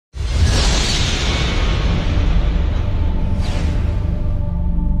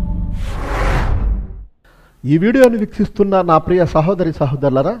ఈ వీడియోని వీక్షిస్తున్న నా ప్రియ సహోదరి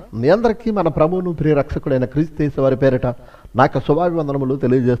సహోదరులారా, మీ అందరికీ మన ప్రభువును ప్రియ రక్షకుడైన క్రీస్తు యేసు వారి పేరిట నాకు శుభాభివందనములు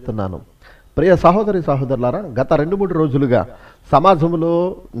తెలియజేస్తున్నాను. ప్రియ సహోదరి సహోదరులారా, గత 2-3 రోజులుగా సమాజంలో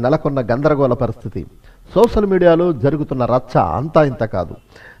నెలకొన్న గందరగోళ పరిస్థితి, సోషల్ మీడియాలో జరుగుతున్న రచ్చ అంతా ఇంత కాదు.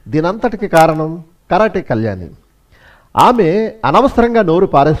 దీనంతటికి కారణం కరాటే కళ్యాణి. ఆమె అనవసరంగా నోరు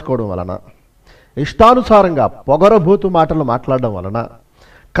పారేసుకోవడం వలన, ఇష్టానుసారంగా పొగరబోతు మాటలు మాట్లాడడం వలన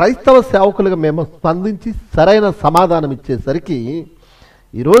క్రైస్తవ సేవకులుగా మేము స్పందించి సరైన సమాధానం ఇచ్చేసరికి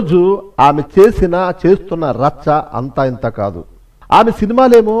ఈరోజు ఆమె చేస్తున్న రచ్చ అంతా ఇంత కాదు. ఆమె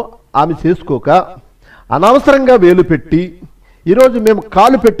సినిమాలేమో ఆమె చేసుకోక అనవసరంగా వేలు పెట్టి ఈరోజు మేము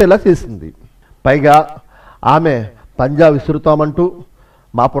కాలు పెట్టేలా చేసింది. పైగా ఆమె పంజా విసురుతామంటూ,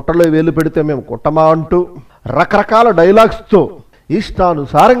 మా పుట్టలో వేలు పెడితే మేము కుట్టమా అంటూ రకరకాల డైలాగ్స్తో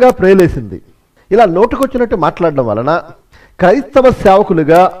ఇష్టానుసారంగా ప్రేలేసింది. ఇలా నోటుకొచ్చినట్టు మాట్లాడడం వలన క్రైస్తవ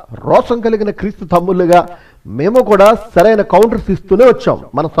సేవకులుగా, రోషం కలిగిన క్రీస్తు తమ్ముళ్ళుగా మేము కూడా సరైన కౌంటర్స్ ఇస్తూనే వచ్చాం.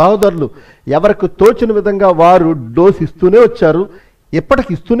 మన సహోదరులు ఎవరికి తోచిన విధంగా వారు డోస్ ఇస్తూనే వచ్చారు,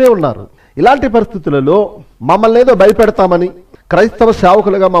 ఇప్పటికి ఇస్తూనే ఉన్నారు. ఇలాంటి పరిస్థితులలో మమ్మల్ని ఏదో భయపెడతామని, క్రైస్తవ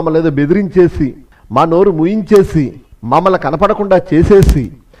సేవకులుగా మమ్మల్ని ఏదో బెదిరించేసి, మా నోరు ముయించేసి, మమ్మల్ని కనపడకుండా చేసేసి,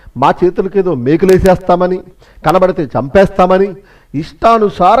 మా చేతులకి ఏదో మేకులేసేస్తామని, కనబడితే చంపేస్తామని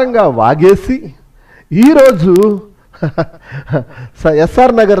ఇష్టానుసారంగా వాగేసి ఈరోజు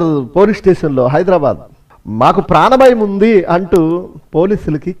ఎస్ఆర్ నగర్ పోలీస్ స్టేషన్లో హైదరాబాద్ మాకు ప్రాణభయం ఉంది అంటూ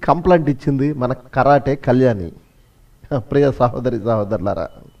పోలీసులకి కంప్లైంట్ ఇచ్చింది మన కరాటే కళ్యాణి. ప్రియ సహోదరి సహోదరులారా,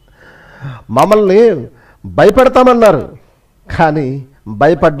 మమ్మల్ని భయపెడతామన్నారు, కానీ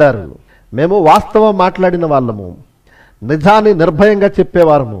భయపడ్డారు. మేము వాస్తవం మాట్లాడిన వాళ్ళము, నిజాన్ని నిర్భయంగా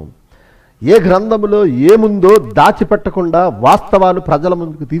చెప్పేవారము, ఏ గ్రంథములో ఏముందో దాచిపెట్టకుండా వాస్తవాలు ప్రజల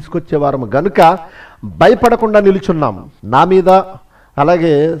ముందుకు తీసుకొచ్చేవారము గనుక భయపడకుండా నిలుచున్నాం. నా మీద,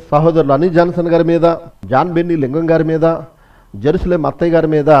 అలాగే సహోదరులు అని జాన్సన్ గారి మీద, జాన్ బెన్నీ లింగం గారి మీద, జెరూసలేం అత్తయ్య గారి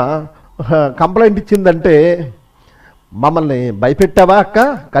మీద కంప్లైంట్ ఇచ్చిందంటే మమ్మల్ని భయపెట్టావా అక్క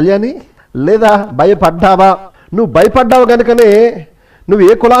కళ్యాణి, లేదా భయపడ్డావా? నువ్వు భయపడ్డావు కనుకనే నువ్వు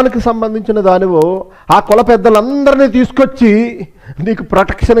ఏ కులానికి సంబంధించిన దానివో ఆ కుల పెద్దలందరినీ తీసుకొచ్చి నీకు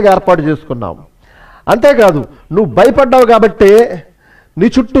ప్రొటెక్షన్గా ఏర్పాటు చేసుకున్నావు. అంతేకాదు, నువ్వు భయపడ్డావు కాబట్టే నీ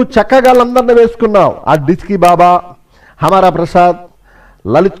చుట్టూ చక్కగాళ్ళందరినీ వేసుకున్నావు. ఆ డిస్కీ బాబా, హమారా ప్రసాద్,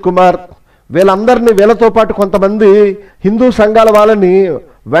 లలిత్ కుమార్, వీళ్ళతో పాటు కొంతమంది హిందూ సంఘాల వాళ్ళని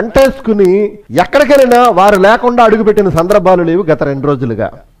వెంటేసుకుని ఎక్కడికెళ్ళినా వారు లేకుండా అడుగుపెట్టిన సందర్భాలు లేవు గత 2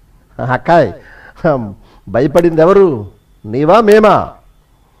 రోజులుగా. అక్కాయ్, భయపడింది ఎవరు? నీవా మేమా?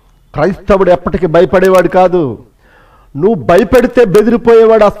 క్రైస్తవుడు ఎప్పటికీ భయపడేవాడు కాదు. నువ్వు భయపెడితే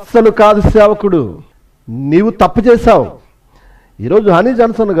బెదిరిపోయేవాడు అస్సలు కాదు సేవకుడు. నీవు తప్పు చేశావు. ఈరోజు హనీ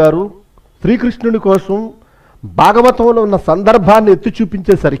జాన్సన్ గారు శ్రీకృష్ణుని కోసం భాగవతంలో ఉన్న సందర్భాన్ని ఎత్తి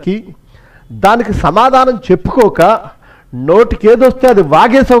చూపించేసరికి దానికి సమాధానం చెప్పుకోక నోటికి ఏదొస్తే అది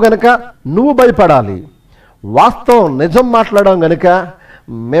వాగేసావు గనక నువ్వు భయపడాలి. వాస్తవం నిజం మాట్లాడడం గనక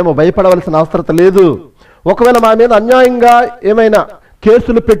మేము భయపడవలసిన అవసరం లేదు. ఒకవేళ మా మీద అన్యాయంగా ఏమైనా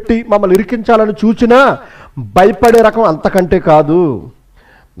కేసులు పెట్టి మమ్మల్ని ఇరికించాలని చూచినా భయపడే రకం అంతకంటే కాదు.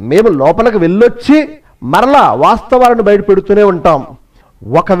 మేము లోపలికి వెళ్ళొచ్చి మరలా వాస్తవాలను బయటపెడుతూనే ఉంటాం.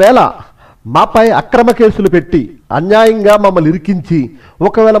 ఒకవేళ మాపై అక్రమ కేసులు పెట్టి అన్యాయంగా మమ్మల్ని ఇరికించి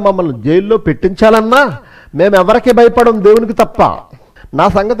ఒకవేళ మమ్మల్ని జైల్లో పెట్టించాలన్నా మేము ఎవరికి భయపడం, దేవునికి తప్ప. నా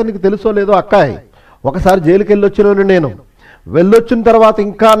సంగతి నీకు తెలుసో లేదో అక్కాయ్, ఒకసారి జైలుకి నేను వెళ్ళొచ్చిన తర్వాత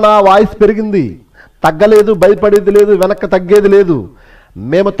ఇంకా నా వాయిస్ పెరిగింది, తగ్గలేదు, భయపడేది లేదు, వెనక్కి తగ్గేది లేదు.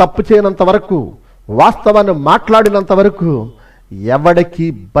 మేము తప్పు చేయనంత వరకు, వాస్తవాన్ని మాట్లాడినంత వరకు ఎవడికి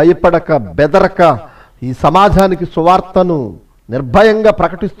భయపడక బెదరక ఈ సమాజానికి సువార్తను నిర్భయంగా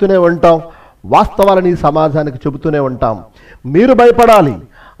ప్రకటిస్తూనే ఉంటాం. వాస్తవాలను ఈ సమాజానికి చెబుతూనే ఉంటాం. మీరు భయపడాలి.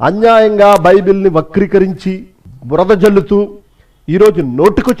 అన్యాయంగా బైబిల్ని వక్రీకరించి బురద జల్లుతూ ఈరోజు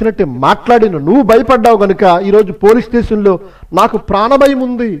నోటికొచ్చినట్టే మాట్లాడిన నువ్వు భయపడ్డావు కనుక ఈరోజు పోలీస్ స్టేషన్లో నాకు ప్రాణభయం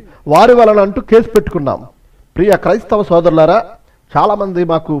ఉంది వారి వలన అంటూ కేసు పెట్టుకున్నాం. ప్రియ క్రైస్తవ సోదరులారా, చాలామంది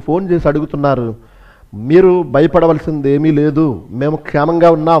మాకు ఫోన్ చేసి అడుగుతున్నారు, మీరు భయపడవలసింది ఏమీ లేదు, మేము క్షేమంగా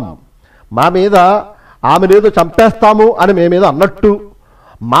ఉన్నాం, మా మీద ఆమెనేదో చంపేస్తాము అని మేమేదో అన్నట్టు,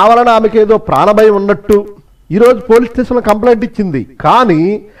 మా వలన ఆమెకేదో ప్రాణభయం ఉన్నట్టు ఈరోజు పోలీస్ స్టేషన్లో కంప్లైంట్ ఇచ్చింది. కానీ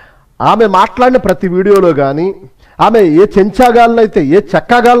ఆమె మాట్లాడిన ప్రతి వీడియోలో కానీ, ఆమె ఏ చెంచాగాళ్ళనైతే, ఏ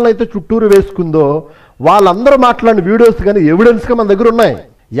చెక్కగాళ్ళనైతే చుట్టూరు వేసుకుందో వాళ్ళందరూ మాట్లాడిన వీడియోస్ కానీ ఎవిడెన్స్గా మన దగ్గర ఉన్నాయి.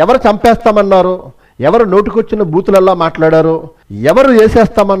 ఎవరు చంపేస్తామన్నారో, ఎవరు నోటికొచ్చిన బూతులల్లా మాట్లాడారో, ఎవరు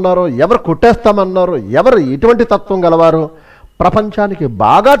వేసేస్తామన్నారో, ఎవరు కొట్టేస్తామన్నారో, ఎవరు ఎటువంటి తత్వం గలవారో ప్రపంచానికి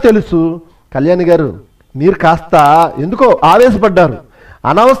బాగా తెలుసు. కళ్యాణి గారు, మీరు కాస్త ఎందుకో ఆవేశపడ్డారు,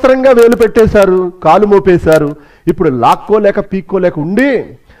 అనవసరంగా వేలు పెట్టేశారు, కాలు మోపేశారు. ఇప్పుడు లాక్కోలేక పీక్కోలేక ఉండి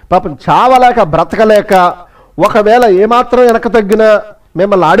పాపం చావలేక బ్రతకలేక ఒకవేళ ఏమాత్రం వెనక తగ్గినా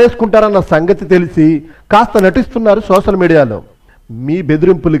మిమ్మల్ని ఆడేసుకుంటారన్న సంగతి తెలిసి కాస్త నటిస్తున్నారు సోషల్ మీడియాలో. మీ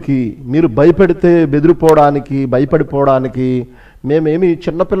బెదిరింపులకి మీరు భయపెడితే బెదిరిపోవడానికి భయపడిపోవడానికి మేమేమి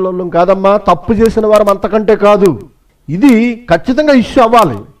చిన్నపిల్లలం కాదమ్మా, తప్పు చేసిన వారం అంతకంటే కాదు. ఇది ఖచ్చితంగా ఇష్యూ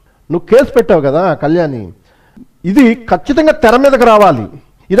అవ్వాలి. నువ్వు కేసు పెట్టావు కదా కళ్యాణి, ఇది ఖచ్చితంగా తెర మీదకి రావాలి.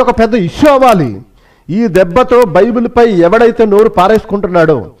 ఇది ఒక పెద్ద ఇష్యూ అవ్వాలి. ఈ దెబ్బతో బైబిల్పై ఎవడైతే నోరు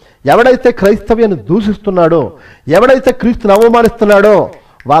పారేసుకుంటున్నాడో, ఎవడైతే క్రైస్తవ్యాన్ని దూషిస్తున్నాడో, ఎవడైతే క్రీస్తుని అవమానిస్తున్నాడో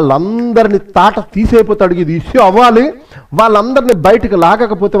వాళ్ళందరినీ తాట తీసేపోతాడు. ఇది ఇష్యూ అవ్వాలి. వాళ్ళందరినీ బయటికి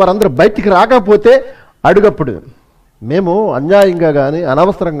లాగకపోతే, వారందరూ బయటికి రాకపోతే అడుగప్పుడు మేము అన్యాయంగా కానీ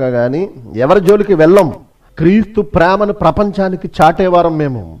అనవసరంగా కానీ ఎవరి జోలికి వెళ్ళం. క్రీస్తు ప్రేమను ప్రపంచానికి చాటేవారం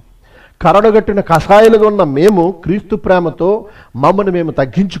మేము. కరడుగట్టిన కషాయాలుగా ఉన్న మేము క్రీస్తు ప్రేమతో మమ్మల్ని మేము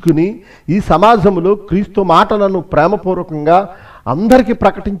తగ్గించుకుని ఈ సమాజంలో క్రీస్తు మాటలను ప్రేమపూర్వకంగా అందరికీ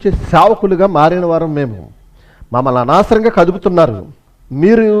ప్రకటించే సేవకులుగా మారిన వారం మేము. మమ్మల్ని అనవసరంగా కదుపుతున్నారు.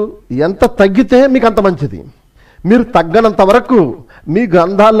 మీరు ఎంత తగ్గితే మీకు అంత మంచిది. మీరు తగ్గనంత వరకు మీ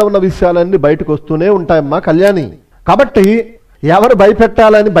గ్రంథాల్లో ఉన్న విషయాలన్నీ బయటకు వస్తూనే ఉంటాయమ్మా కళ్యాణి. కాబట్టి ఎవరు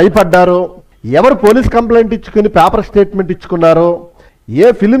భయపెట్టాలని భయపడ్డారో, ఎవరు పోలీస్ కంప్లైంట్ ఇచ్చుకుని పేపర్ స్టేట్మెంట్ ఇచ్చుకున్నారో, ఏ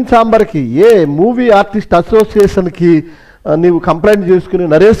ఫిలిం ఛాంబర్కి, ఏ మూవీ ఆర్టిస్ట్ అసోసియేషన్కి నీవు కంప్లైంట్ చేసుకుని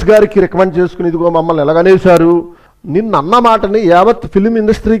నరేష్ గారికి రికమెండ్ చేసుకుని ఇదిగో మమ్మల్ని ఎలాగనేశారు, నిన్న అన్న మాటని యావత్ ఫిలిం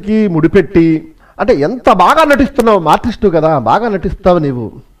ఇండస్ట్రీకి ముడిపెట్టి, అంటే ఎంత బాగా నటిస్తున్నావు, ఆర్టిస్టు కదా, బాగా నటిస్తావు నీవు.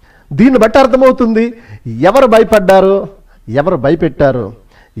 దీన్ని బట్టి అర్థమవుతుంది ఎవరు భయపడ్డారో, ఎవరు భయపెట్టారో,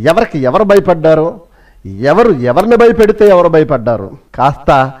 ఎవరికి ఎవరు భయపడ్డారో, ఎవరిని భయపెడితే ఎవరు భయపడ్డారు. కాస్త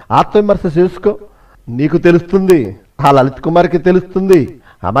ఆత్మవిమర్శ చేసుకో, నీకు తెలుస్తుంది. ఆ లలిత్ కుమార్కి తెలుస్తుంది,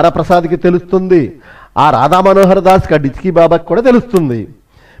 అమర ప్రసాద్కి తెలుస్తుంది, ఆ రాధా మనోహర్ దాస్కి, ఆ డిచ్కీ బాబాకి కూడా తెలుస్తుంది.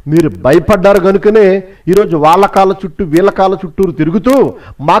 మీరు భయపడ్డారు కనుకనే ఈరోజు వాళ్ళ కాళ్ళ చుట్టూ వీళ్ళ కాళ్ళ చుట్టూరు తిరుగుతూ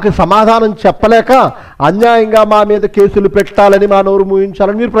మాకు సమాధానం చెప్పలేక అన్యాయంగా మా మీద కేసులు పెట్టాలని, మా నోరు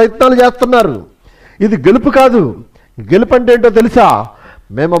మూయించాలని మీరు ప్రయత్నాలు చేస్తున్నారు. ఇది గెలుపు కాదు. గెలుపు అంటే ఏంటో తెలుసా?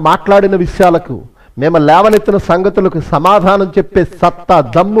 మేము మాట్లాడిన విషయాలకు, మేము లేవనెత్తిన సంగతులకు సమాధానం చెప్పే సత్తా,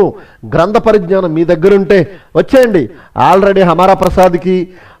 దమ్ము, గ్రంథ పరిజ్ఞానం మీ దగ్గరుంటే వచ్చేయండి. ఆల్రెడీ హమారా ప్రసాద్కి,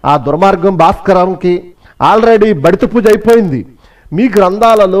 ఆ దుర్మార్గం భాస్కరంకి ఆల్రెడీ బడిత పూజ అయిపోయింది. మీ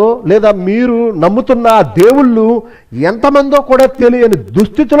గ్రంథాలలో లేదా మీరు నమ్ముతున్న దేవుళ్ళు ఎంతమందో కూడా తెలియని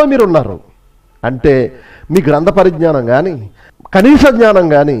దుస్థితిలో మీరు ఉన్నారు. అంటే మీ గ్రంథ పరిజ్ఞానం కానీ కనీస జ్ఞానం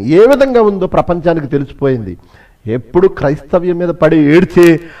కానీ ఏ విధంగా ఉందో ప్రపంచానికి తెలిసిపోయింది. ఎప్పుడు క్రైస్తవ్యం మీద పడి ఏడ్చే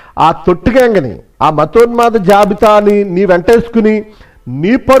ఆ తొట్టిగంగని, ఆ మతోన్మాద జాబితాని నీ వెంటేసుకుని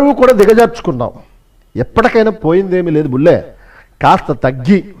నీ పరువు కూడా దిగజార్చుకున్నావు. ఎప్పటికైనా పోయిందేమీ లేదు బుల్లే. కాస్త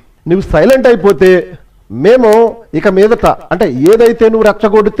తగ్గి నువ్వు సైలెంట్ అయిపోతే మేము ఇక మీదట, అంటే ఏదైతే నువ్వు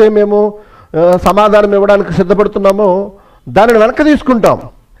రెచ్చగొడితే మేము సమాధానం ఇవ్వడానికి సిద్ధపడుతున్నామో దానిని వెనక తీసుకుంటాం.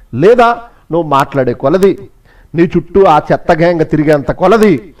 లేదా నువ్వు మాట్లాడే కొలది, నీ చుట్టూ ఆ చెత్త గ్యాంగ్ తిరిగేంత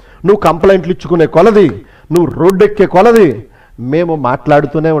కొలది, నువ్వు కంప్లైంట్లు ఇచ్చుకునే కొలది, నువ్వు రోడ్డెక్కే కొలది మేము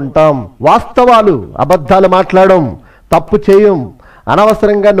మాట్లాడుతూనే ఉంటాం. వాస్తవాలు, అబద్ధాలు మాట్లాడడం, తప్పు చేయం,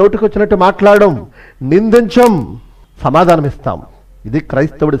 అనవసరంగా నోటికొచ్చినట్టు మాట్లాడడం, నిందించం, సమాధానం ఇస్తాం. ఇది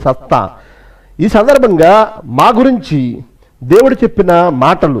క్రైస్తవుడి సత్తా. ఈ సందర్భంగా మా గురించి దేవుడు చెప్పిన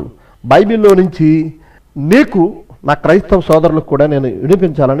మాటలు బైబిల్లో నుంచి నీకు, నా క్రైస్తవ సోదరులకు కూడా నేను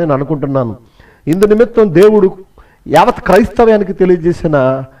వినిపించాలని నేను అనుకుంటున్నాను. ఇందు నిమిత్తం దేవుడు యావత్ క్రైస్తవ్యానికి తెలియజేసిన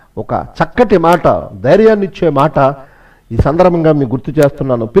ఒక చక్కటి మాట, ధైర్యాన్ని ఇచ్చే మాట ఈ సందర్భంగా మీకు గుర్తు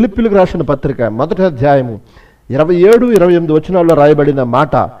చేస్తున్నాను. ఫిలిప్పీయులకు రాసిన పత్రిక 1వ అధ్యాయము 27, 28 వచనాల్లో రాయబడిన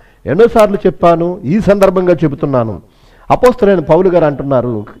మాట ఎన్నోసార్లు చెప్పాను, ఈ సందర్భంగా చెబుతున్నాను. అపోస్తలుడైన పౌలు గారు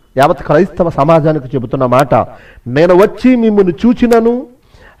అంటున్నారు, యావత్ క్రైస్తవ సమాజానికి చెబుతున్న మాట, నేను వచ్చి మిమ్మల్ని చూచినను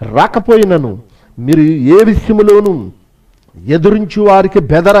రాకపోయినను మీరు ఏ విషయములోనూ ఎదురించు వారికి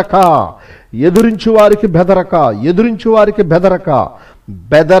బెదరక, ఎదురించు వారికి బెదరక, ఎదురించు వారికి బెదరక,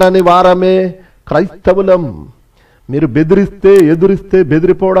 బెదరని వారమే క్రైస్తవులం. మీరు బెదిరిస్తే, ఎదురిస్తే,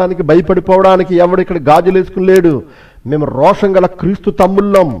 బెదిరిపోవడానికి, భయపడిపోవడానికి ఎవడు ఇక్కడ గాజులు వేసుకుని లేడు. మేము రోషం గల క్రీస్తు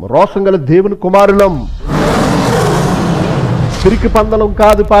తమ్ముళ్ళం, రోషం గల దేవుని కుమారులం. పిరికి పందలం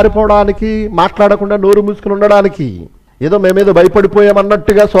కాదు పారిపోవడానికి, మాట్లాడకుండా నోరు మూసుకుని ఉండడానికి. ఏదో మేమేదో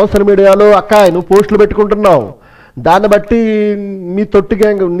భయపడిపోయామన్నట్టుగా సోషల్ మీడియాలో అక్కాయ్ నువ్వు పోస్టులు పెట్టుకుంటున్నావు. దాన్ని బట్టి నీ తొట్టి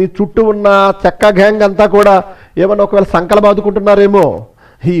గ్యాంగ్, నీ చుట్టూ ఉన్న చెక్క గ్యాంగ్ అంతా కూడా ఏమన్నా ఒకవేళ సంకలం బాదుకుంటున్నారేమో.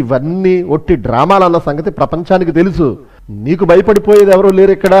 ఇవన్నీ ఒట్టి డ్రామాలన్న సంగతి ప్రపంచానికి తెలుసు. నీకు భయపడిపోయేది ఎవరో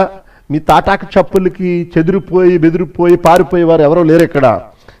లేరు ఇక్కడ. మీ తాటాకు చప్పులకి చెదిరిపోయి బెదిరిపోయి పారిపోయేవారు ఎవరో లేరు ఇక్కడ.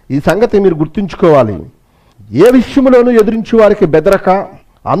 ఈ సంగతి మీరు గుర్తుంచుకోవాలి. ఏ విషయంలోనూ ఎదిరించు వారికి బెదరక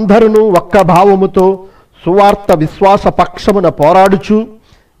అందరూ ఒక్క భావముతో సువార్త విశ్వాస పక్షమున పోరాడుచు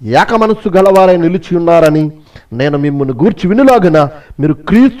ఏక మనస్సు గలవారై నిలిచి ఉన్నారని నేను మిమ్మల్ని గూర్చి వినులాగున మీరు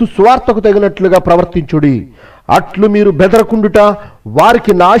క్రీస్తు సువార్తకు తగినట్లుగా ప్రవర్తించుడి. అట్లు మీరు బెదరకుండుట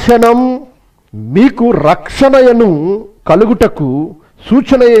వారికి నాశనం, మీకు రక్షణయను కలుగుటకు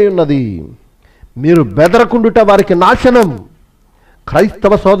సూచన ఉన్నది. మీరు బెదరకుండుట వారికి నాశనం.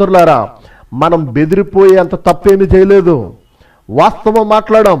 క్రైస్తవ సోదరులారా, మనం బెదిరిపోయే అంత తప్పేమీ చేయలేదు. వాస్తవం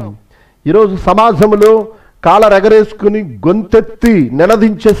మాట్లాడాం. ఈరోజు సమాజంలో కాలర్ ఎగరేసుకుని గొంతెత్తి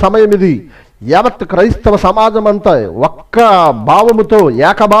నినదించే సమయం ఇది. యావత్ క్రైస్తవ సమాజం అంతా ఒక్క భావముతో,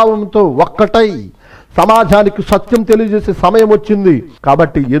 ఏకభావంతో ఒక్కటై సమాజానికి సత్యం తెలియజేసే సమయం వచ్చింది.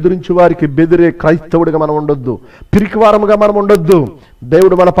 కాబట్టి ఎదురించి వారికి బెదిరే క్రైస్తవుడిగా మనం ఉండొద్దు, పిరికివారముగా మనం ఉండొద్దు.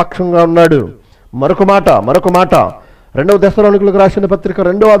 దేవుడు మన పక్షంగా ఉన్నాడు. మరొక మాట 2వ దశలోనికులకు రాసిన పత్రిక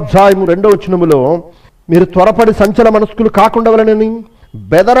 2వ అధ్యాయము 2వ వచనములో, మీరు త్వరపడి సంచల మనస్కులు కాకుండా వలనని,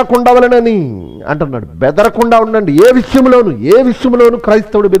 బెదరకుండా వలనని అంటున్నాడు. బెదరకుండా ఉండండి. ఏ విషయంలోనూ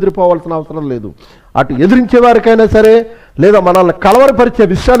క్రైస్తవుడు బెదిరిపోవాల్సిన అవసరం లేదు. అటు ఎదిరించే వారికైనా సరే, లేదా మనల్ని కలవరపరిచే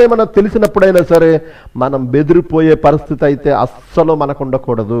విషయాలు ఏమైనా తెలిసినప్పుడైనా సరే, మనం బెదిరిపోయే పరిస్థితి అయితే అస్సలు మనకు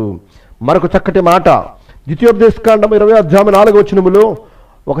ఉండకూడదు. మరొక చక్కటి మాట ద్వితీయోపదేశకాండం 20వ అధ్యాయం 4వ వచనములో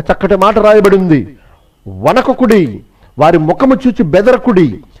ఒక చక్కటి మాట రాయబడింది. వనకకుడి, వారి ముఖము చూచి బెదరకుడి,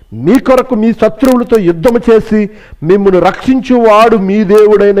 మీ కొరకు మీ శత్రువులతో యుద్ధము చేసి మిమ్మును రక్షించువాడు మీ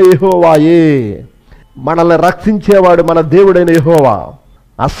దేవుడైన యెహోవాయే. మనల్ని రక్షించేవాడు మన దేవుడైన యెహోవా.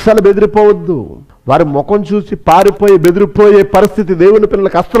 అస్సలు బెదిరిపోవద్దు. వారి ముఖం చూసి పారిపోయి బెదిరిపోయే పరిస్థితి దేవుని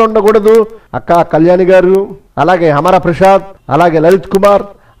పిల్లలకు అస్సలు ఉండకూడదు. అక్క కళ్యాణి గారు, అలాగే హమారా ప్రసాద్, అలాగే లలిత్ కుమార్,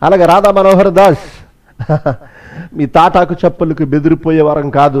 అలాగే రాధా మనోహర్ దాస్, మీ తాటాకు చెప్పులకు బెదిరిపోయే వారం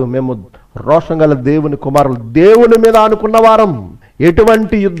కాదు. మేము రోషం గల దేవుని కుమారులు, దేవుని మీద అనుకున్న వారం,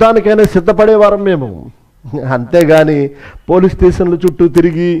 ఎటువంటి యుద్ధానికైనా సిద్ధపడేవారం మేము. అంతేగాని పోలీస్ స్టేషన్ల చుట్టూ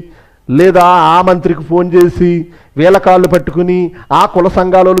తిరిగి, లేదా ఆ మంత్రికి ఫోన్ చేసి వేల కాళ్ళు పట్టుకుని ఆ కుల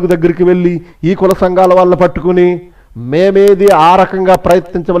సంఘాల దగ్గరికి వెళ్ళి ఈ కుల సంఘాల వాళ్ళని పట్టుకుని మేమేది ఆ రకంగా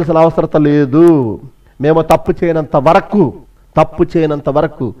ప్రయత్నించవలసిన అవసరం లేదు. మేము తప్పు చేయనంత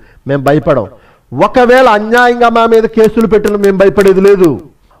వరకు మేము భయపడం. ఒకవేళ అన్యాయంగా మా మీద కేసులు పెట్టిన మేము భయపడేది లేదు.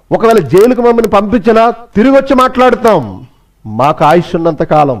 ఒకవేళ జైలుకు మమ్మల్ని పంపించినా తిరిగి వచ్చి మాట్లాడతాం. మాకు ఆయుష్ ఉన్నంత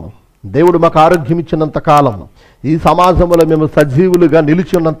కాలం, దేవుడు మాకు ఆరోగ్యం ఇచ్చినంత కాలం, ఈ సమాజంలో మేము సజీవులుగా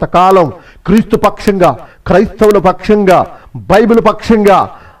నిలిచి ఉన్నంత కాలం క్రీస్తు పక్షంగా, క్రైస్తవుల పక్షంగా, బైబిల్ పక్షంగా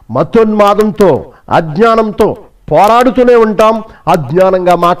మతోన్మాదంతో, అజ్ఞానంతో పోరాడుతూనే ఉంటాం.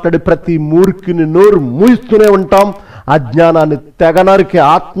 అజ్ఞానంగా మాట్లాడి ప్రతి మూర్ఖుని నోరు మూయిస్తూనే ఉంటాం. అజ్ఞానాన్ని తెగనరికి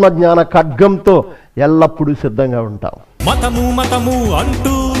ఆత్మజ్ఞాన ఖడ్గంతో ఎల్లప్పుడూ సిద్ధంగా ఉంటాం. మతము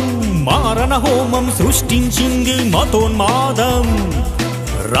అంటూ మారణ హోమం సృష్టించింది మతోన్మాదం.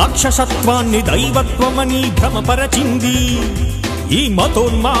 రాక్షసత్వాన్ని దైవత్వమని భ్రమపరచింది ఈ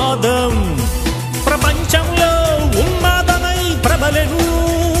మతోన్మాదం. ప్రపంచంలో ఉన్మాదమై ప్రబలెను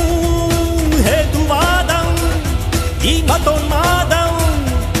హేతువాదం. ఈ మతోన్మాదం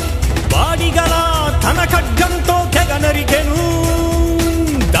వాడిగల తన ఖడ్గంతో తెగనరికెను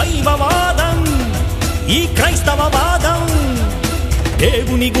దైవవాదం. ఈ క్రైస్తవవాదం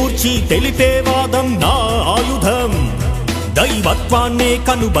దేవుని గూర్చి తెలిపే వాదం నా ఆయుధం. దైవత్వాన్నే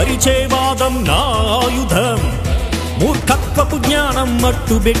కనుబరిచే వాదం నా ఆయుధం. మూర్ఖత్వపు జ్ఞానం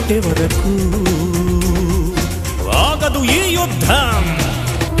మట్టుబెట్టే వరకు ఆగదు ఈ యుద్ధం.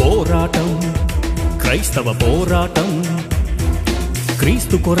 పోరాటం, క్రైస్తవ పోరాటం,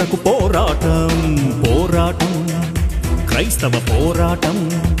 క్రీస్తు కొరకు పోరాటం. పోరాటం, క్రైస్తవ పోరాటం,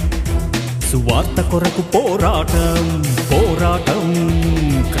 సువార్త కొరకు పోరాటం. పోరాటం,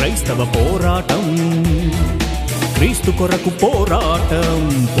 క్రైస్తవ పోరాటం, క్రీస్తు కొరకు పోరాటం.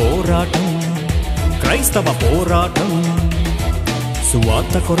 పోరాటం, క్రైస్తవ పోరాటం,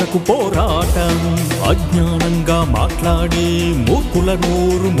 సువార్త కొరకు పోరాటం. అజ్ఞానంగా మాట్లాడి మూర్ఖుల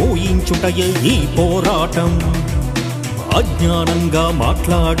నోరు మోయించుటయే ఈ పోరాటం. అజ్ఞానంగా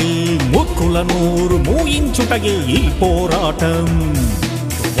మాట్లాడి మూర్ఖుల నోరు మోయించుటయే ఈ పోరాటం.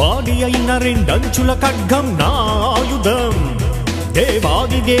 వాడి అయిన రెండంచుల ఖడ్గం నా ఆయుధం.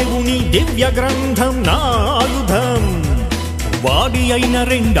 దేవాది దేవుని దివ్య గ్రంథం నా ఆయుధం. వాడి అయిన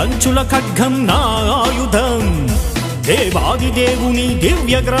రెండంచుల ఖడ్గం నా ఆయుధం. దేవాది దేవుని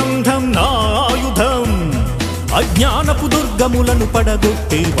దివ్య గ్రంథం నా ఆయుధం. అజ్ఞానపు దుర్గములను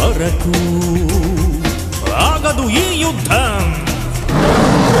పడగొట్టే వరకు ఆగదు ఈ యుద్ధం.